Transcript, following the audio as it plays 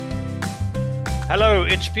Hello,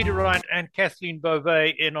 it's Peter Wright and Kathleen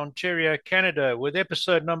Beauvais in Ontario, Canada, with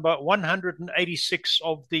episode number 186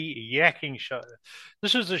 of the Yakking Show.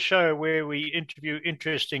 This is the show where we interview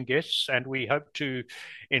interesting guests and we hope to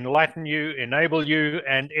enlighten you, enable you,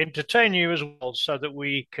 and entertain you as well so that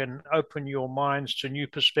we can open your minds to new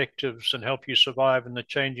perspectives and help you survive in the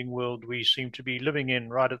changing world we seem to be living in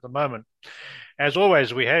right at the moment. As always,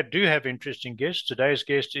 do have interesting guests. Today's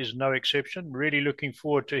guest is no exception. Really looking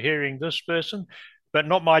forward to hearing this person, but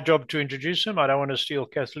not my job to introduce him. I don't want to steal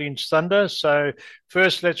Kathleen's thunder. So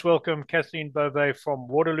first, let's welcome Kathleen Beauvais from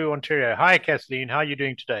Waterloo, Ontario. Hi, Kathleen. How are you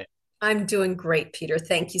doing today? I'm doing great, Peter.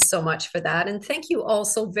 Thank you so much for that. And thank you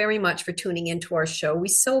also very much for tuning into our show. We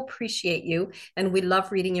so appreciate you and we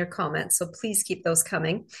love reading your comments. So please keep those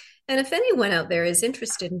coming. And if anyone out there is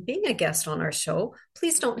interested in being a guest on our show,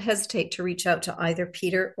 please don't hesitate to reach out to either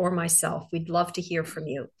Peter or myself. We'd love to hear from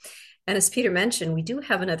you. And as Peter mentioned, we do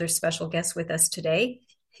have another special guest with us today.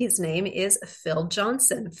 His name is Phil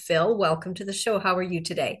Johnson. Phil, welcome to the show. How are you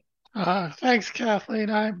today? Thanks, Kathleen.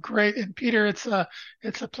 I'm great. And Peter, it's a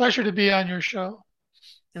pleasure to be on your show.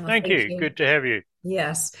 Oh, Thank thank you. you. Good to have you.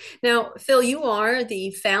 Yes. Now, Phil, you are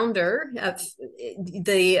the founder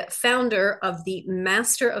of the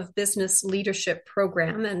Master of Business Leadership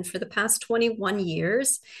program, and for the past 21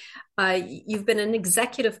 years, you've been an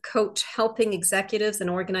executive coach helping executives and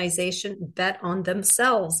organizations bet on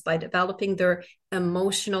themselves by developing their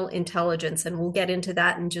emotional intelligence. And we'll get into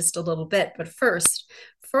that in just a little bit. But first,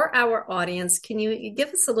 for our audience, can you give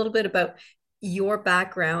us a little bit about your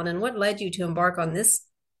background and what led you to embark on this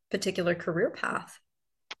particular career path?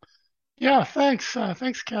 Yeah, thanks.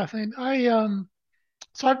 Thanks, Kathleen.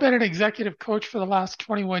 So I've been an executive coach for the last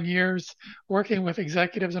 21 years, working with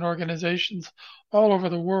executives and organizations all over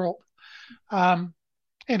the world. Um,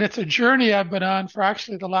 and it's a journey I've been on for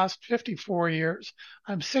actually the last 54 years.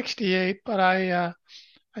 I'm 68, but I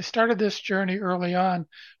started this journey early on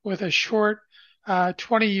with a short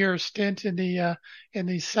 20-year stint in the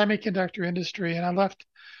semiconductor industry, and I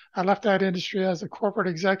left that industry as a corporate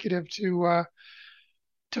executive to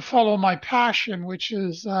follow my passion, which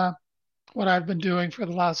is what I've been doing for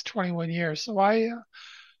the last 21 years. So I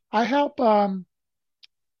help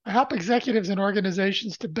I help executives and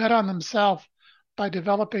organizations to bet on themselves by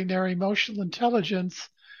developing their emotional intelligence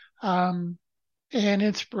um, and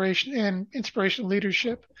inspirational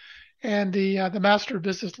leadership. And the Master of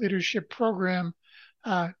Business Leadership program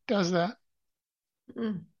does that.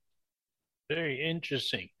 Mm. Very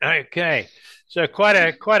interesting. Okay. So quite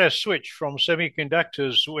a switch from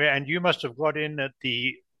semiconductors and you must have got in at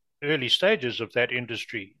the early stages of that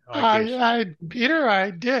industry, I guess. Peter,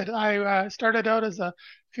 I did. I started out as a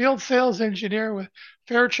field sales engineer with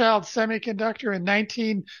Fairchild Semiconductor in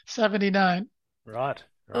 1979, Right, right.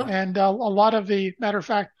 Oh, and a lot of the matter of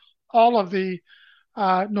fact, all of the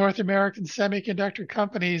North American semiconductor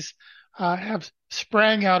companies have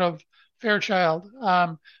sprang out of Fairchild.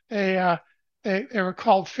 They, uh, they were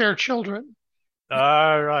called Fair Children.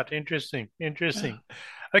 Ah, right. Interesting. Yeah. Interesting.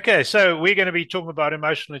 Okay, so we're going to be talking about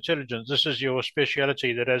emotional intelligence. This is your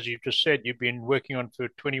specialty that, as you just said, you've been working on for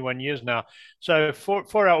 21 years now. So for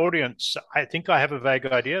our audience, I think I have a vague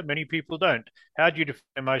idea. Many people don't. How do you define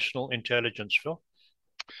emotional intelligence, Phil?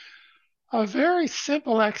 A very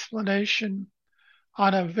simple explanation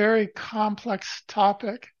on a very complex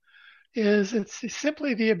topic is it's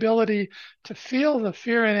simply the ability to feel the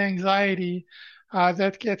fear and anxiety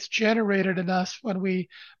that gets generated in us when we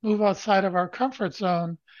move outside of our comfort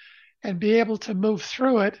zone and be able to move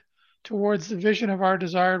through it towards the vision of our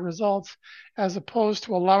desired results, as opposed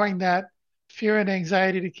to allowing that fear and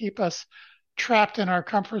anxiety to keep us trapped in our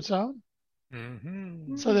comfort zone.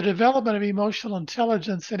 Hmm. So the development of emotional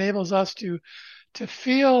intelligence enables us to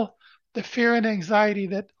feel the fear and anxiety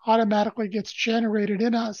that automatically gets generated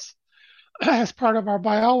in us as part of our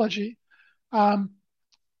biology, um,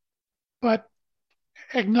 but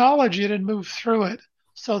acknowledge it and move through it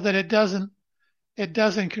so that it doesn't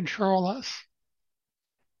control us.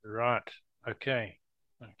 Right. Okay.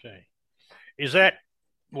 Okay. Is that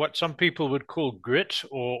what some people would call grit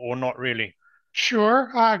or not really?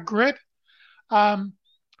 Sure, grit um,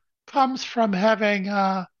 comes from having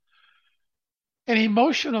an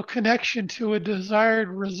emotional connection to a desired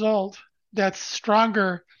result that's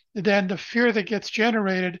stronger than the fear that gets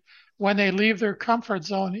generated when they leave their comfort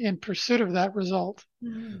zone in pursuit of that result.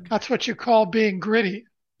 mm. That's what you call being gritty.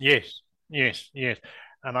 Yes, yes, yes.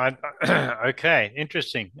 And I, okay,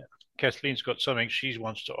 interesting. Kathleen's got something she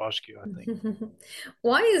wants to ask you, I think.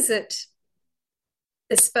 Why is it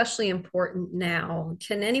especially important now?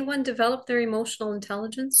 Can anyone develop their emotional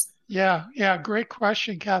intelligence? Yeah, yeah, great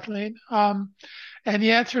question, Kathleen. And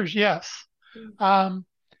the answer is yes. Um,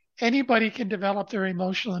 Anybody can develop their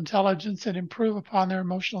emotional intelligence and improve upon their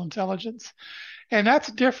emotional intelligence. And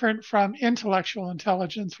that's different from intellectual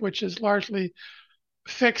intelligence, which is largely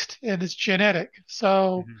fixed and it's genetic.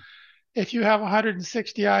 So Mm-hmm. if you have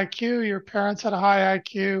 160 IQ, your parents had a high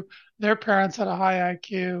IQ, their parents had a high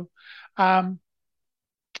IQ. Um,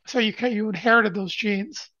 so you inherited those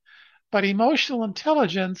genes. But emotional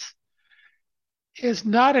intelligence is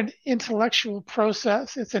not an intellectual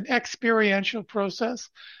process. It's an experiential process,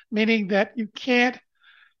 meaning that you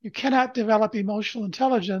cannot develop emotional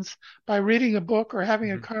intelligence by reading a book or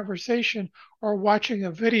having a Mm-hmm. conversation or watching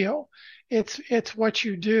a video. It's what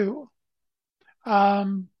you do.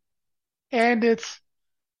 Um, and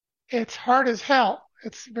it's hard as hell.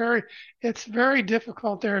 It's very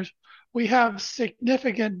difficult. We have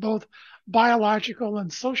significant both biological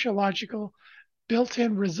and sociological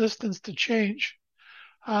built-in resistance to change.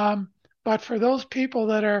 Um, but for those people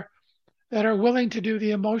that are willing to do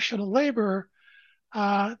the emotional labor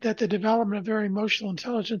that the development of their emotional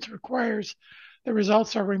intelligence requires, the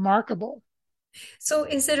results are remarkable. So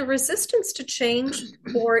is it a resistance to change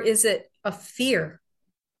or is it a fear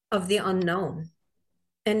of the unknown?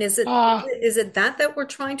 And Uh, is it that we're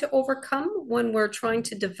trying to overcome when we're trying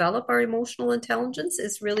to develop our emotional intelligence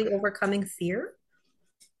is really overcoming fear?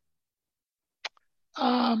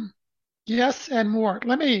 um, yes, and more.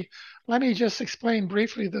 Let me just explain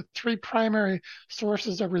briefly the three primary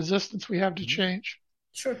sources of resistance we have to Mm-hmm. change.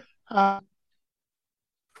 Sure. Uh,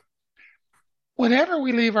 Whenever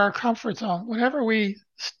we leave our comfort zone, whenever we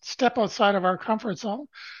step outside of our comfort zone,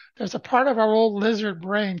 there's a part of our old lizard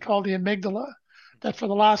brain called the amygdala that for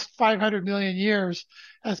the last 500 million years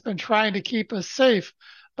has been trying to keep us safe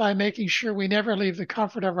by making sure we never leave the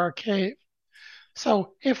comfort of our cave.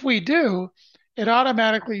 So if we do, it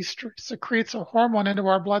automatically secretes a hormone into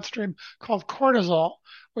our bloodstream called cortisol,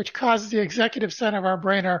 which causes the executive center of our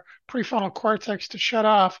brain, our prefrontal cortex, to shut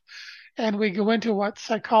off. And we go into what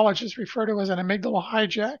psychologists refer to as an amygdala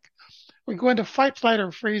hijack. We go into fight, flight,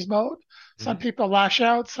 or freeze mode. Some Mm-hmm. people lash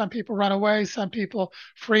out, some people run away, some people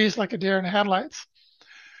freeze like a deer in the headlights.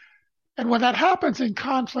 And when that happens in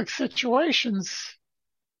conflict situations,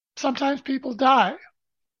 sometimes people die.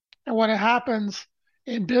 And when it happens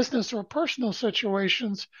in business or personal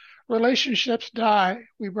situations, relationships die.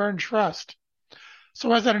 We burn trust.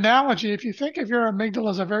 So, as an analogy, if you think of your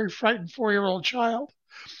amygdala as a very frightened 4-year-old child,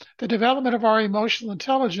 the development of our emotional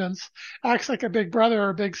intelligence acts like a big brother or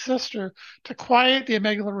a big sister to quiet the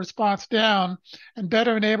amygdala response down and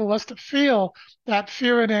better enable us to feel that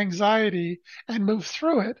fear and anxiety and move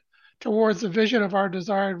through it towards the vision of our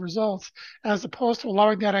desired results, as opposed to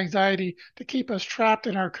allowing that anxiety to keep us trapped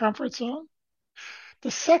in our comfort zone.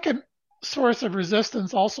 The second source of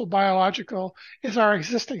resistance, also biological, is our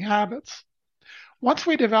existing habits. Once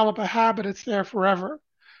we develop a habit, it's there forever.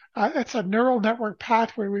 It's a neural network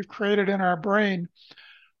pathway we've created in our brain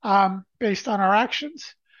based on our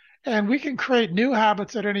actions. And we can create new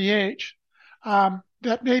habits at any age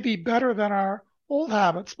that may be better than our old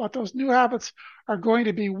habits, but those new habits are going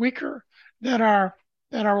to be weaker than our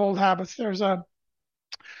old habits. There's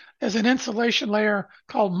an insulation layer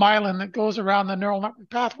called myelin that goes around the neural network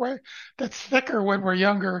pathway that's thicker when we're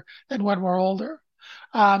younger than when we're older.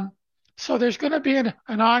 Um, so there's going to be an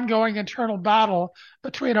ongoing internal battle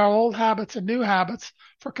between our old habits and new habits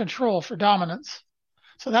for control, for dominance.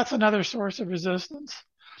 So that's another source of resistance.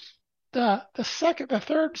 The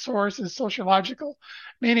third source is sociological,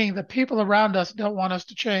 meaning the people around us don't want us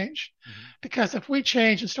to change. Mm-hmm. Because if we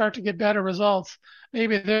change and start to get better results,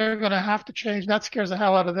 maybe they're going to have to change. That scares the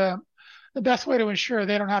hell out of them. The best way to ensure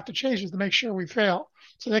they don't have to change is to make sure we fail.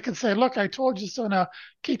 So they can say, look, I told you so, now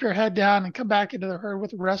keep your head down and come back into the herd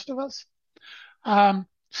with the rest of us.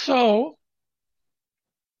 So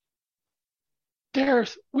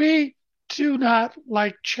we do not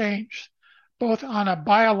like change, both on a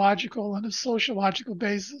biological and a sociological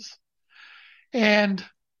basis. And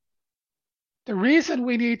the reason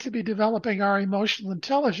we need to be developing our emotional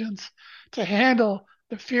intelligence to handle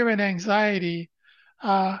the fear and anxiety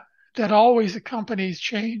that always accompanies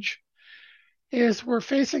change is we're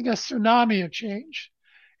facing a tsunami of change.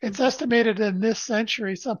 It's estimated in this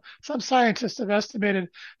century, some scientists have estimated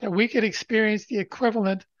that we could experience the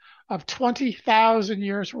equivalent of 20,000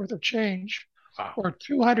 years worth of change Wow. or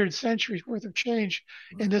 200 centuries worth of change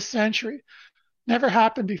in this century. Never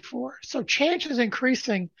happened before. So change is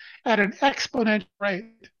increasing at an exponential rate.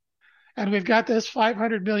 And we've got this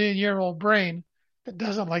 500 million year old brain that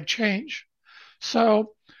doesn't like change.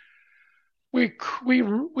 So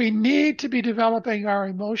we need to be developing our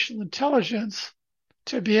emotional intelligence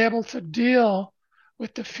to be able to deal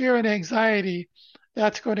with the fear and anxiety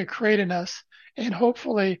that's going to create in us and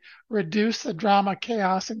hopefully reduce the drama,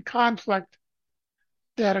 chaos, and conflict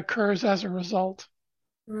that occurs as a result.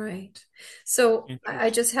 Right. So I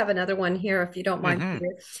just have another one here, if you don't mind, Mm-hmm.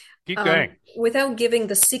 Peter. Keep going. Without giving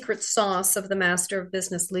the secret sauce of the Master of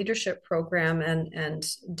Business Leadership program and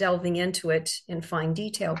delving into it in fine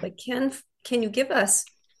detail, but can you give us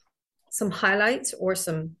some highlights or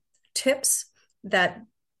some tips that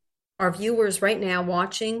our viewers right now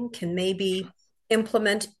watching can maybe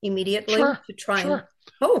implement immediately Sure, to try and sure,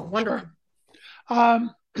 oh, wonderful. sure.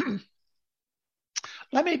 Um,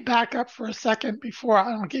 Let me back up for a second before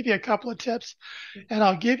I'll give you a couple of tips, and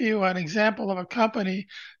I'll give you an example of a company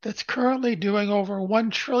that's currently doing over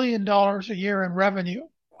 $1 trillion a year in revenue,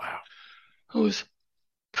 Wow. whose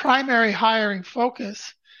primary hiring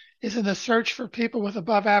focus is in the search for people with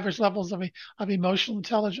above average levels of emotional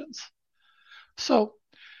intelligence. So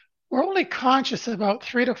we're only conscious about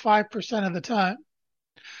 3 to 5% of the time.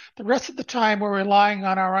 The rest of the time, we're relying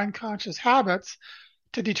on our unconscious habits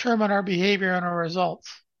to determine our behavior and our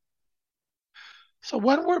results. So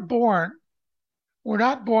when we're born, we're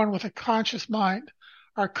not born with a conscious mind.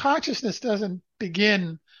 Our consciousness doesn't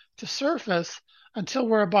begin to surface until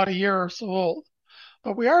we're about a year or so old.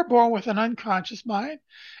 But we are born with an unconscious mind,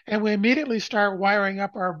 and we immediately start wiring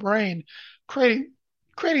up our brain, creating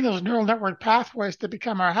those neural network pathways that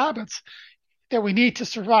become our habits that we need to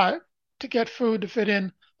survive, to get food, to fit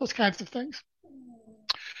in, those kinds of things.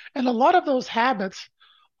 And a lot of those habits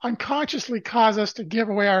unconsciously cause us to give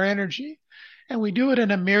away our energy. And we do it in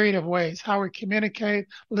a myriad of ways, how we communicate,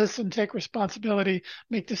 listen, take responsibility,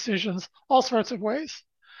 make decisions, all sorts of ways.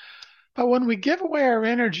 But when we give away our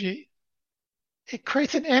energy, it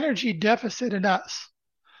creates an energy deficit in us.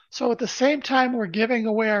 So at the same time we're giving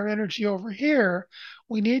away our energy over here,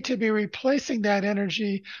 we need to be replacing that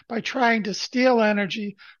energy by trying to steal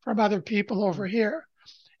energy from other people over here.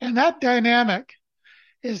 And that dynamic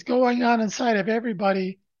is going on inside of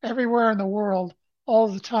everybody, everywhere in the world, all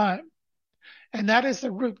the time. And that is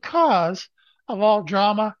the root cause of all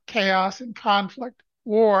drama, chaos, and conflict,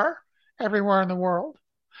 war everywhere in the world.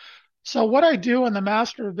 So what I do in the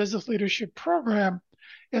Master of Business Leadership program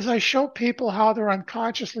is I show people how they're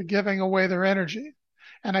unconsciously giving away their energy.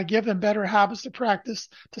 And I give them better habits to practice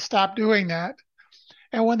to stop doing that.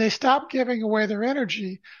 And when they stop giving away their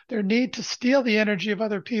energy, their need to steal the energy of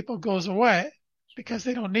other people goes away because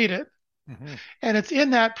they don't need it. Mm-hmm. And it's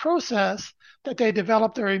in that process that they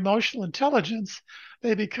develop their emotional intelligence.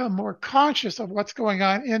 They become more conscious of what's going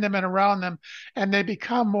on in them and around them, and they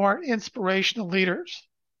become more inspirational leaders.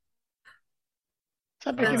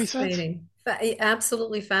 Does that make any sense?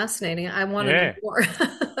 Absolutely fascinating. I want to know more.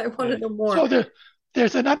 I want to know more. So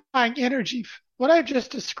there's an underlying energy. What I've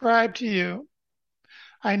just described to you,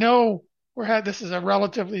 I know this is a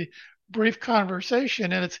relatively brief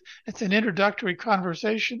conversation, and it's an introductory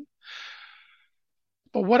conversation.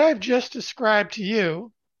 But what I've just described to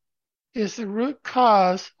you is the root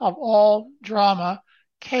cause of all drama,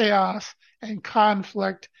 chaos, and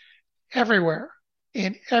conflict everywhere,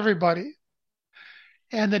 in everybody.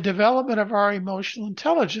 And the development of our emotional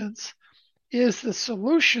intelligence is the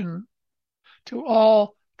solution to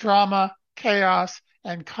all drama, chaos,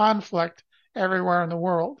 and conflict everywhere in the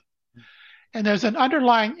world. And there's an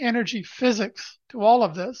underlying energy physics to all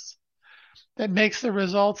of this that makes the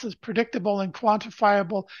results as predictable and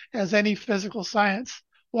quantifiable as any physical science.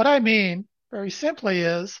 What I mean, very simply,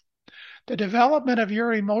 is the development of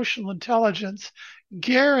your emotional intelligence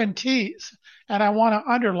guarantees, and I want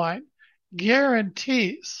to underline,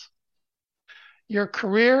 guarantees your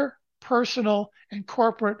career, personal, and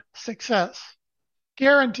corporate success.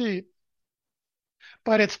 Guaranteed.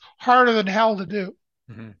 But it's harder than hell to do.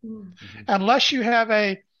 Mm-hmm. Unless you have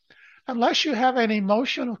an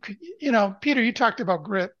emotional, Peter, you talked about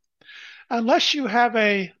grit. Unless you have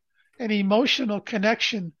an emotional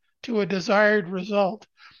connection to a desired result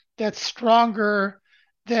that's stronger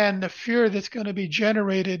than the fear that's going to be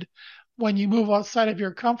generated when you move outside of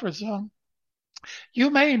your comfort zone, you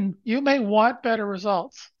may want better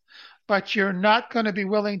results, but you're not going to be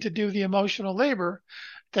willing to do the emotional labor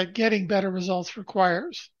that getting better results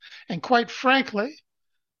requires. And quite frankly,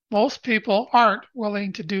 most people aren't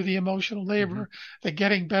willing to do the emotional labor that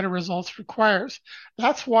getting better results requires.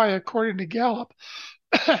 That's why, according to Gallup,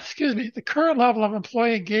 the current level of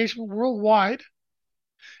employee engagement worldwide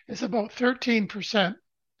is about 13%.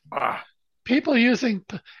 People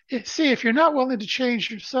if you're not willing to change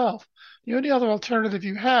yourself, the only other alternative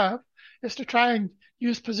you have is to try and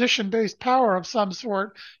use position-based power of some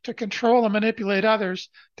sort to control and manipulate others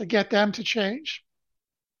to get them to change.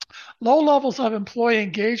 Low levels of employee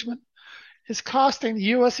engagement is costing the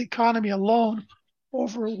U.S. economy alone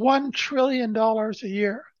over $1 trillion a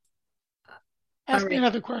year. Ask me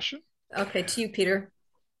another question. Okay, to you, Peter.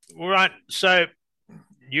 All right. So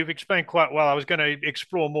you've explained quite well. I was going to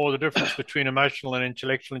explore more the difference between emotional and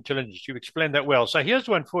intellectual intelligence. You've explained that well. So here's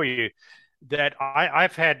one for you that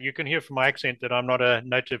I've had. You can hear from my accent that I'm not a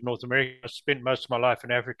native North American. I spent most of my life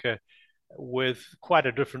in Africa with quite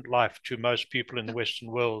a different life to most people in the Western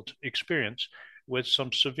world experience, with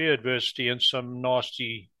some severe adversity and some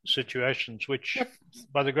nasty situations, which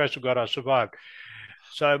by the grace of God I survived.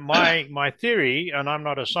 So my theory, and I'm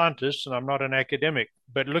not a scientist and I'm not an academic,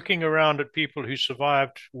 but looking around at people who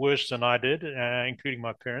survived worse than I did, including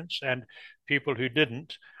my parents, and people who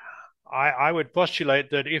didn't, I would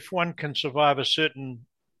postulate that if one can survive a certain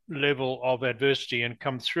level of adversity and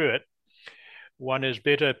come through it, one is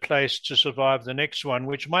better placed to survive the next one,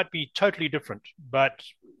 which might be totally different, but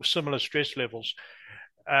similar stress levels.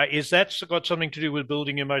 Is that got something to do with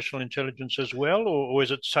building emotional intelligence as well, or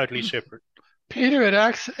is it totally separate? Peter, it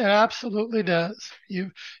absolutely does.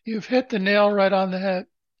 You've hit the nail right on the head.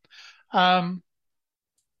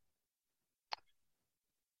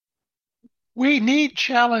 We need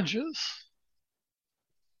challenges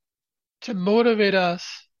to motivate us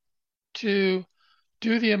to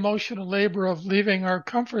do the emotional labor of leaving our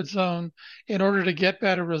comfort zone in order to get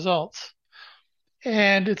better results.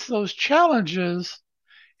 And it's those challenges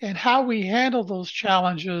and how we handle those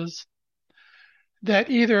challenges that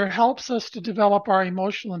either helps us to develop our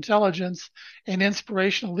emotional intelligence and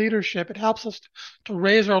inspirational leadership. It helps us to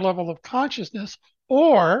raise our level of consciousness,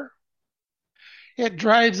 or it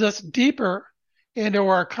drives us deeper into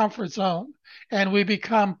our comfort zone and we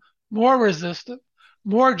become more resistant,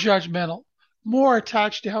 more judgmental, more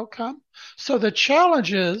attached to outcome. So the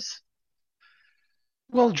challenges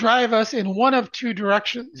will drive us in one of two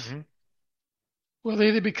directions. Mm-hmm. We'll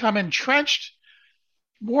either become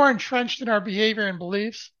more entrenched in our behavior and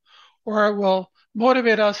beliefs, or it will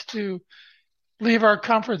motivate us to leave our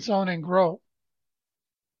comfort zone and grow.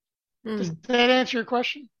 Does that answer your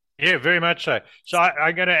question? Yeah, very much so. So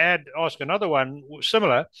I'm going to ask another one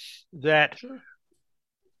similar, that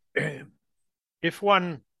if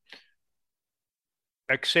one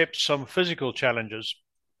accepts some physical challenges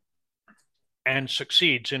and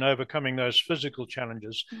succeeds in overcoming those physical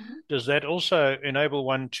challenges, does that also enable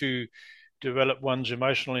one to develop one's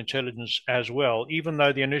emotional intelligence as well, even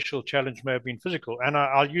though the initial challenge may have been physical? And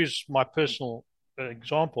I'll use my personal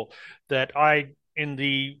example that in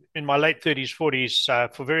my late 30s,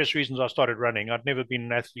 40s, for various reasons, I started running. I'd never been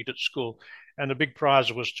an athlete at school, and the big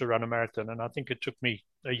prize was to run a marathon. And I think it took me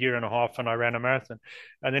a year and a half, and I ran a marathon.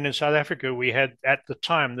 And then in South Africa, we had at the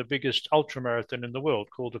time the biggest ultra marathon in the world,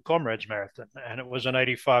 called the Comrades Marathon, and it was an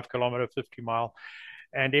 85-kilometer, 50-mile.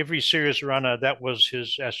 And every serious runner, that was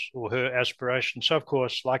his or her aspiration. So, of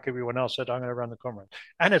course, like everyone else, said, I'm going to run the Comrades.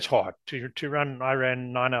 And it's hard to run. I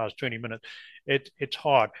ran 9 hours, 20 minutes. It's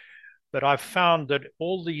hard. But I've found that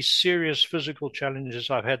all these serious physical challenges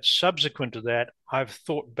I've had subsequent to that, I've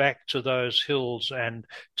thought back to those hills and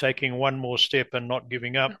taking one more step and not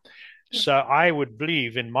giving up. Yeah. So I would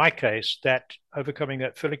believe, in my case, that overcoming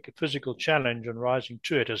that physical challenge and rising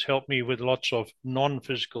to it has helped me with lots of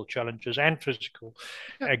non-physical challenges and physical.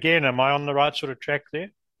 Yeah. Again, am I on the right sort of track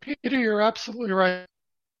there? Peter, you're absolutely right.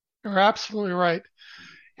 You're absolutely right.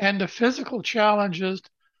 And the physical challenges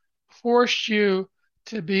forced you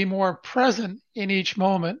to be more present in each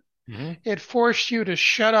moment. Mm-hmm. It forced you to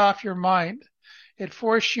shut off your mind. It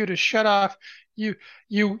forced you to shut off. You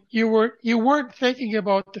weren't thinking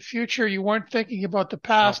about the future. You weren't thinking about the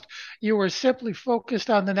past. Oh. You were simply focused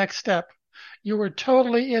on the next step. You were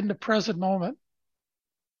totally in the present moment.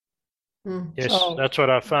 Yes, that's what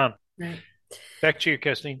I found. Right. Back to you,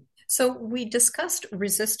 Kathleen. So we discussed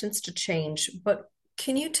resistance to change, but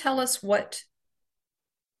can you tell us what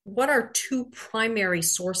are two primary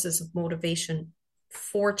sources of motivation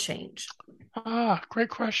for change? Great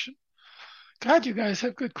question. God, you guys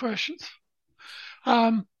have good questions.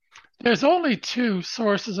 There's only two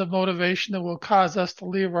sources of motivation that will cause us to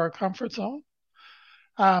leave our comfort zone.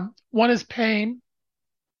 One is pain.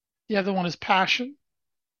 The other one is passion.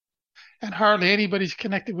 And hardly anybody's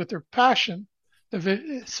connected with their passion.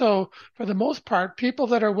 So for the most part, people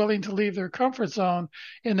that are willing to leave their comfort zone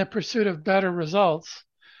in the pursuit of better results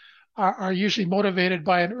are usually motivated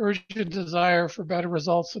by an urgent desire for better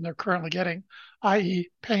results than they're currently getting, i.e.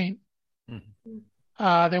 pain.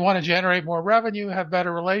 Mm-hmm. They want to generate more revenue, have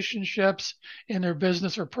better relationships in their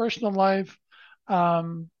business or personal life,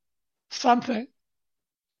 something.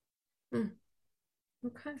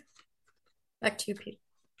 Okay. Back to you, Pete.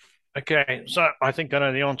 Okay, so I think I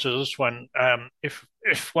know the answer to this one.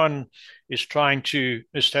 If one is trying to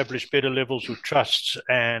establish better levels of trust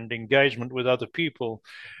and engagement with other people,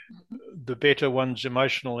 the better one's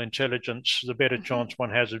emotional intelligence, the better Mhm. chance one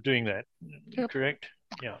has of doing that. Yep, Correct?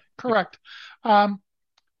 Yeah. correct. Um,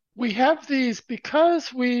 we have these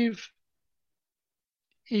because we've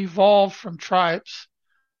evolved from tribes,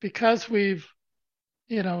 because we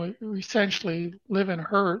essentially live in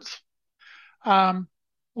herds. Um,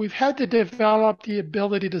 we've had to develop the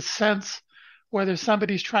ability to sense whether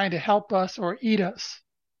somebody's trying to help us or eat us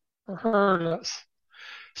or hurt us.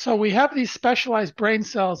 So we have these specialized brain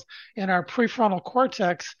cells in our prefrontal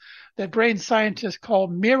cortex that brain scientists call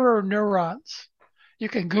mirror neurons. You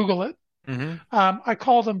can Google it. Mm-hmm. I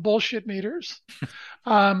call them bullshit meters.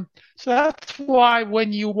 Um, so that's why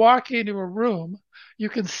when you walk into a room, you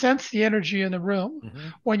can sense the energy in the room. Mm-hmm.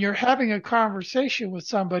 When you're having a conversation with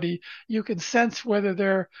somebody, you can sense whether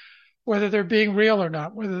they're being real or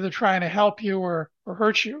not, whether they're trying to help you or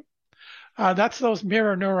hurt you. That's those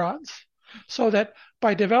mirror neurons. So that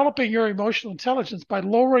by developing your emotional intelligence, by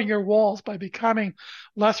lowering your walls, by becoming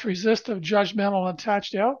less resistive, judgmental, and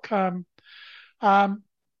attached to outcome, um,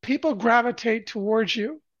 people gravitate towards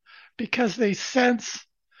you because they sense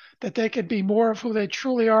that they can be more of who they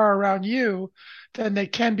truly are around you than they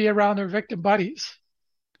can be around their victim buddies.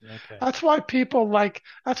 Okay. That's why people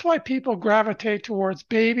gravitate towards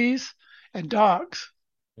babies and dogs.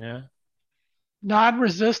 Yeah.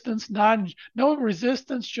 Non-resistance, no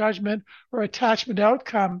resistance, judgment, or attachment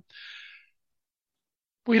outcome.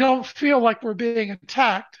 We don't feel like we're being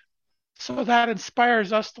attacked, so that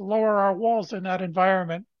inspires us to lower our walls in that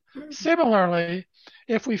environment. Similarly,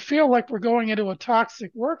 if we feel like we're going into a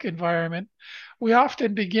toxic work environment, we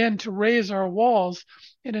often begin to raise our walls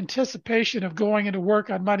in anticipation of going into work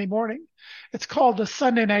on Monday morning. It's called the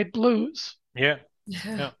Sunday night blues. Yeah. Yeah.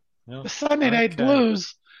 Yeah. Yeah. The Sunday night Okay.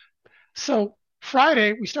 blues. So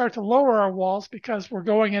Friday, we start to lower our walls because we're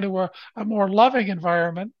going into a more loving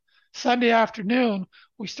environment. Sunday afternoon,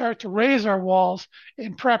 we start to raise our walls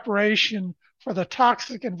in preparation for the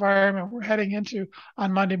toxic environment we're heading into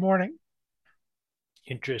on Monday morning.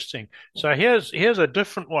 Interesting. So here's a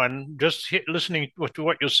different one. Just listening to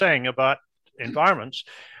what you're saying about environments.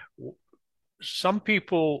 Some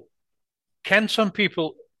people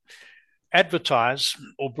advertise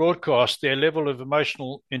or broadcast their level of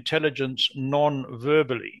emotional intelligence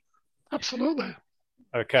non-verbally? Absolutely.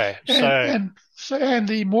 Okay, And so and so and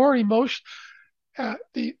uh,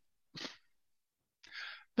 the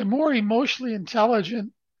the more emotionally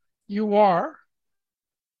intelligent you are,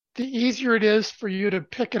 the easier it is for you to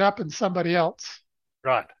pick it up in somebody else.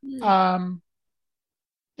 right. Um,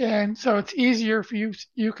 and so it's easier for you.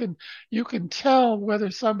 You can tell whether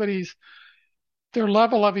somebody's their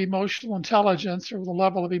level of emotional intelligence or the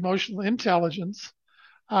level of emotional intelligence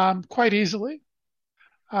quite easily.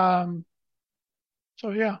 Um, so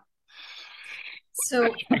yeah.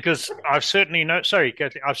 So, Because sorry,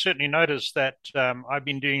 Kathy, I've certainly noticed that I've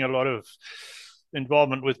been doing a lot of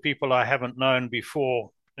involvement with people I haven't known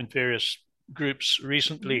before in various groups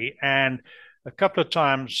recently, and a couple of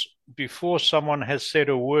times before someone has said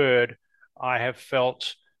a word, I have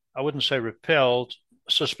felt, I wouldn't say repelled,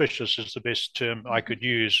 suspicious is the best term I could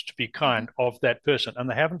use to be kind of that person, and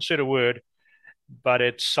they haven't said a word, but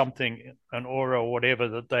it's something, an aura or whatever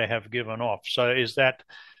that they have given off. So is that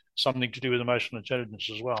something to do with emotional intelligence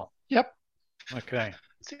as well? Yep. Okay.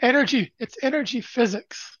 It's energy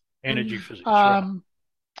physics. Energy physics, right. Um,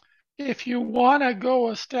 if you want to go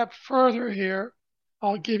a step further here,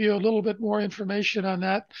 I'll give you a little bit more information on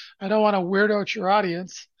that. I don't want to weird out your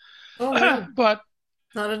audience, oh no, but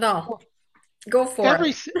not at all. Go for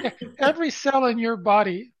every it. every cell in your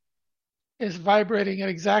body is vibrating at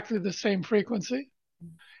exactly the same frequency,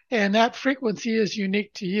 and that frequency is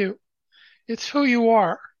unique to you. It's who you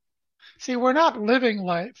are. See, we're not living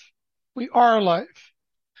life; we are life,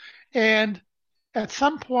 and at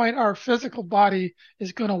some point, our physical body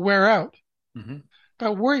is going to wear out. Mm-hmm.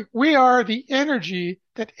 But we are the energy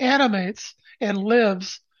that animates and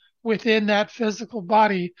lives within that physical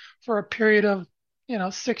body for a period of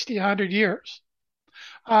 60, 100 years.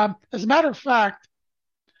 As a matter of fact,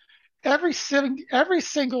 every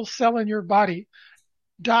single cell in your body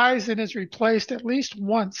dies and is replaced at least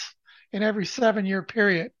once in every 7 year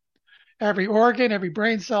period. Every organ, every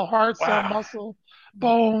brain cell, heart cell, Wow. muscle,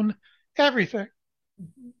 bone, everything.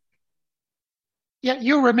 Yet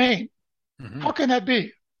you remain. Mm-hmm. How can that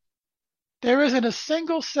be? There isn't a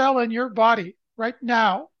single cell in your body right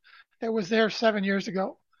now that was there 7 years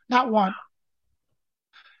ago. Not one.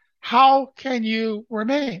 How can you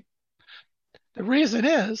remain? The reason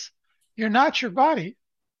is you're not your body.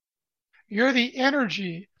 You're the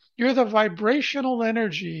energy, you're the vibrational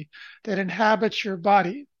energy that inhabits your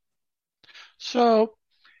body. So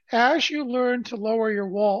as you learn to lower your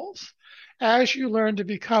walls, as you learn to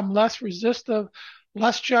become less resistive,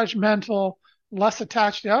 less judgmental, less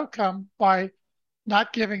attached to outcome by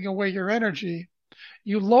not giving away your energy,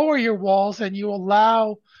 you lower your walls and you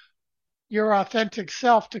allow your authentic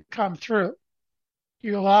self to come through.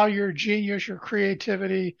 You allow your genius, your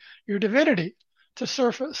creativity, your divinity to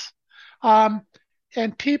surface.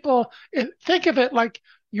 And people think of it like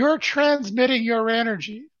you're transmitting your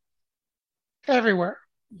energy everywhere.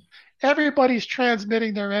 Everybody's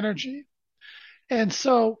transmitting their energy. And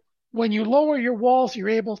so when you lower your walls, you're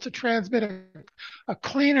able to transmit a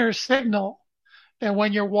cleaner signal than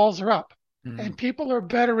when your walls are up. Mm-hmm. And people are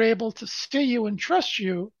better able to see you and trust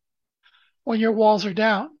you when your walls are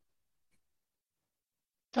down.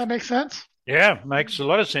 Does that make sense? Yeah, makes a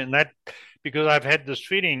lot of sense. That because I've had this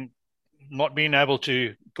feeling, not being able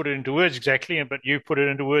to put it into words exactly, but you put it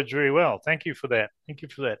into words very well. Thank you for that. Thank you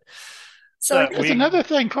for that. So there's another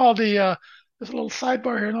thing called there's a little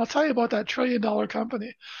sidebar here, and I'll tell you about that $1 trillion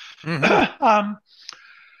company. Mm-hmm.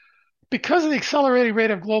 Because of the accelerating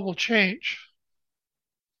rate of global change,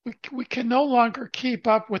 we can no longer keep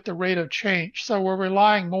up with the rate of change. So we're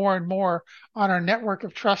relying more and more on our network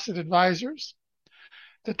of trusted advisors.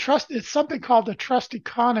 It's something called the trust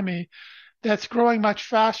economy that's growing much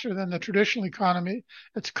faster than the traditional economy.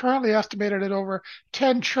 It's currently estimated at over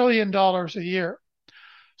 $10 trillion a year.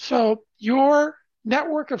 So your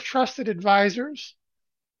network of trusted advisors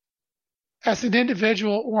as an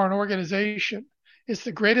individual or an organization is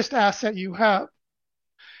the greatest asset you have.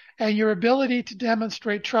 And your ability to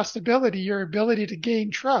demonstrate trustability, your ability to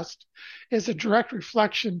gain trust, is a direct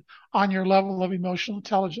reflection on your level of emotional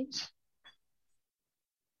intelligence.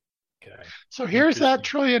 Okay. So here's that $1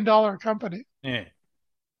 trillion company. Yeah.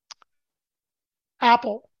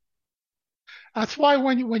 Apple. That's why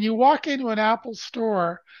when you walk into an Apple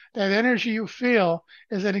store, that energy you feel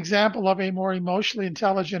is an example of a more emotionally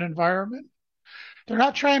intelligent environment. They're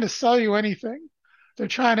not trying to sell you anything. They're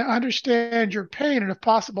trying to understand your pain and, if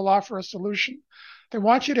possible, offer a solution. They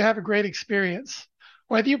want you to have a great experience.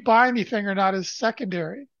 Whether you buy anything or not is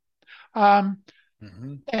secondary. And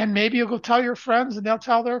maybe you'll go tell your friends and they'll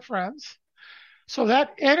tell their friends. So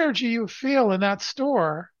that energy you feel in that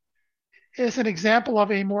store is an example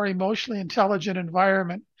of a more emotionally intelligent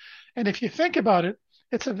environment. And if you think about it,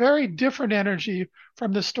 it's a very different energy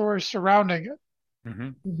from the stores surrounding it.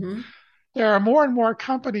 Mm-hmm. Mm-hmm. There are more and more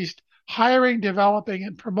companies hiring, developing,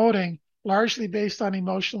 and promoting largely based on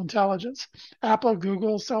emotional intelligence. Apple,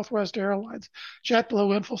 Google, Southwest Airlines,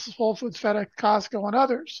 JetBlue, Infosys, Whole Foods, FedEx, Costco, and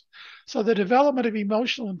others. So the development of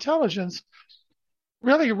emotional intelligence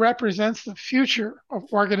really represents the future of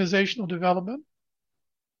organizational development.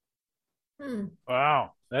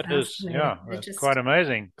 Wow, that is, that's quite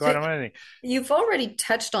amazing. Quite amazing. You've already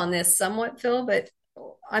touched on this somewhat, Phil, but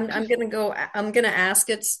I'm going to ask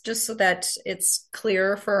it just so that it's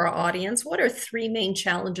clear for our audience. What are 3 main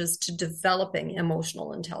challenges to developing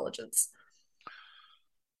emotional intelligence?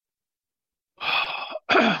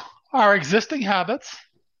 Our existing habits.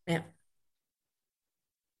 Yeah.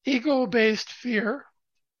 Ego-based fear.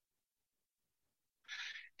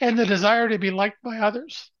 And the desire to be liked by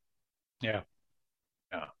others. Yeah.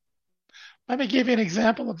 Yeah. Let me give you an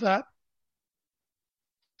example of that.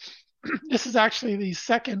 This is actually the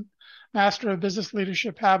second Master of Business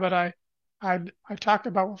Leadership habit I talked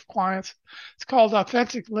about with clients. It's called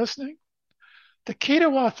authentic listening. The key to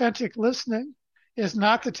authentic listening is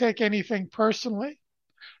not to take anything personally.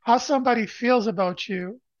 How somebody feels about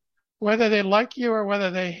you, whether they like you or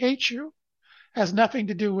whether they hate you, has nothing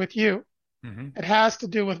to do with you. Mm-hmm. It has to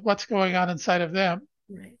do with what's going on inside of them.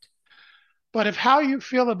 Right. But if how you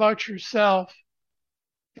feel about yourself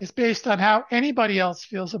is based on how anybody else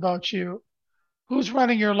feels about you, who's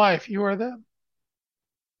running your life, you or them?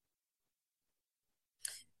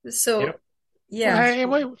 So, yeah.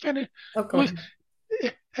 Wait, finish.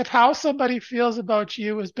 If how somebody feels about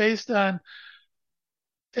you is based on,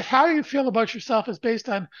 if how you feel about yourself is based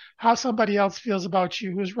on how somebody else feels about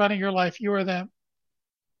you, who's running your life, you or them?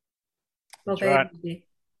 Well,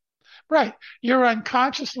 right. You're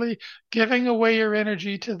unconsciously giving away your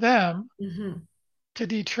energy to them to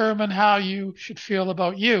determine how you should feel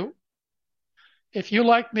about you. If you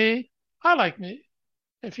like me, I like me.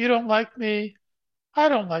 If you don't like me, I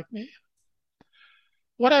don't like me.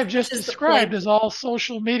 What I've just described is all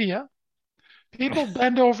social media. People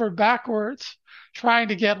bend over backwards trying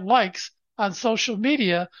to get likes on social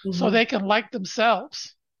media so they can like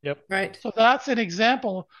themselves. Yep. Right. So that's an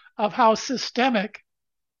example of how systemic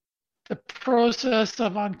the process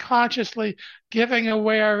of unconsciously giving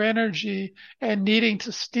away our energy and needing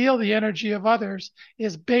to steal the energy of others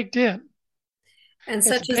is baked in. And It's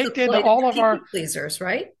such is the baked into plight all of of our, people pleasers,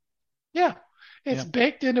 right? yeah, it's Yeah.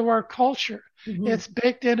 baked into our culture. Mm-hmm. It's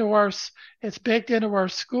baked into our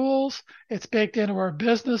schools. It's baked into our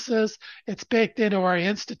businesses. It's baked into our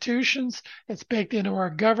institutions. It's baked into our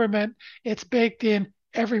government. It's baked in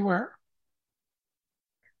everywhere.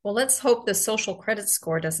 Well, let's hope the social credit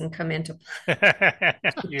score doesn't come into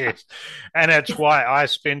Yes. And that's why I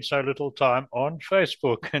spend so little time on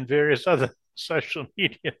Facebook and various other social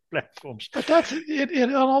media platforms. But that's it.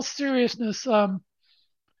 In all seriousness,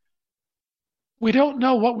 we don't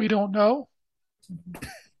know what we don't know.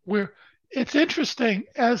 It's interesting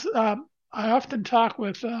as I often talk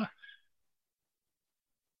with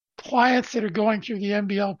clients that are going through the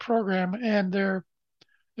MBL program, and they're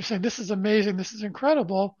saying, "This is amazing. This is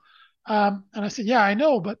incredible." And I said, "Yeah, I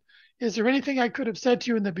know, but is there anything I could have said to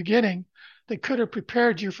you in the beginning that could have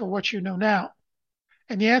prepared you for what you know now?"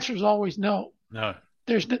 And the answer is always no. No.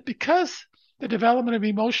 Because the development of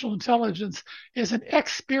emotional intelligence is an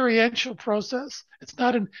experiential process. It's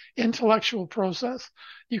not an intellectual process.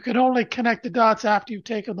 You can only connect the dots after you've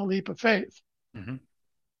taken the leap of faith. Mm-hmm.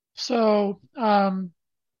 So,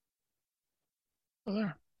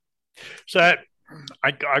 there. So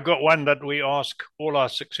I got one that we ask all our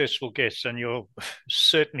successful guests, and you're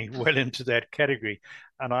certainly well into that category.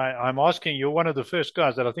 And I'm asking, you're one of the first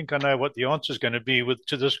guys that I think I know what the answer is going to be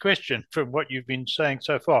to this question from what you've been saying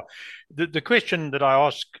so far. The question that I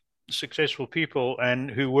ask successful people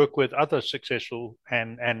and who work with other successful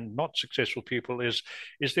and not successful people is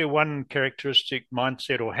there one characteristic,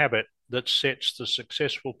 mindset, or habit that sets the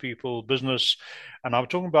successful people business? And I'm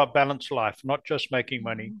talking about balanced life, not just making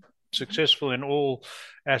money, successful in all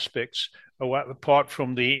aspects, apart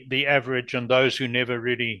from the average and those who never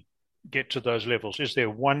really get to those levels. Is there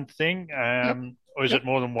one thing, or is it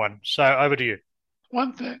more than one? So over to you.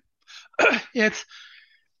 One thing. It's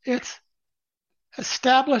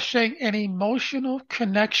establishing an emotional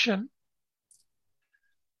connection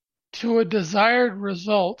to a desired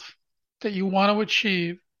result that you want to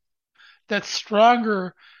achieve that's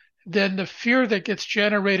stronger than the fear that gets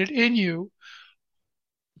generated in you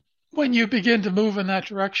when you begin to move in that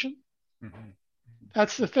direction. Mm-hmm.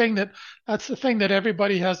 That's the thing that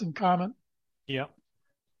everybody has in common. Yeah.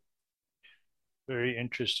 Very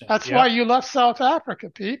interesting. That's why you left South Africa,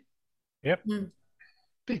 Pete. Yep.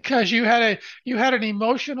 Because you had an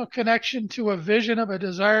emotional connection to a vision of a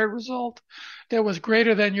desired result that was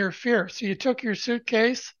greater than your fear. So you took your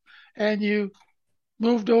suitcase and you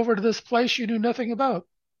moved over to this place you knew nothing about.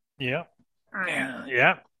 Yeah.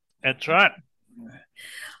 Yeah. That's right.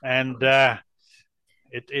 And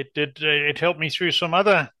it helped me through some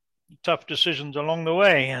other tough decisions along the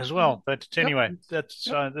way as well. But anyway, this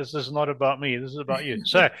is not about me. This is about you.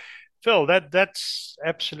 So, Phil, that's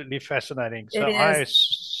absolutely fascinating. So I'm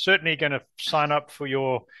certainly going to sign up for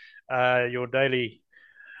your daily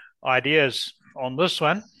ideas on this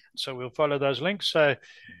one. So we'll follow those links. So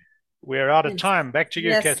we're out of time. Back to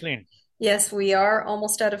you, Kathleen. Yes, we are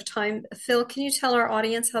almost out of time. Phil, can you tell our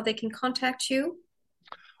audience how they can contact you?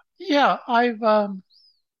 Yeah, I've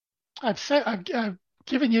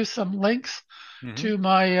given you some links to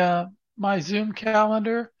my Zoom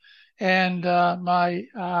calendar and my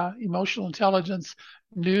emotional intelligence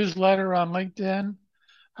newsletter on LinkedIn,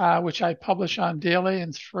 which I publish on daily and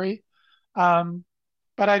it's free. But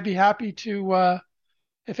I'd be happy to,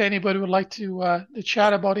 if anybody would like to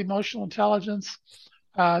chat about emotional intelligence,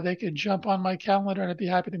 they could jump on my calendar and I'd be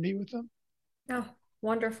happy to meet with them. Oh,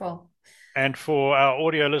 wonderful. And for our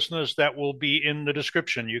audio listeners, that will be in the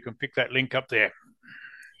description. You can pick that link up there.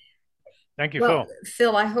 Thank you, Phil.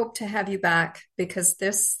 Phil, I hope to have you back because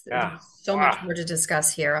there's so much more to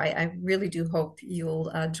discuss here. I really do hope you'll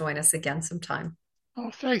join us again sometime.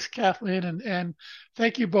 Oh, thanks, Kathleen. And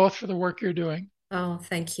thank you both for the work you're doing. Oh,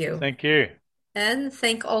 thank you. Thank you. And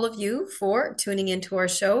thank all of you for tuning into our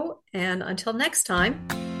show. And until next time,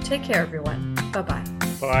 take care, everyone. Bye-bye.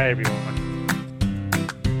 Bye, everyone.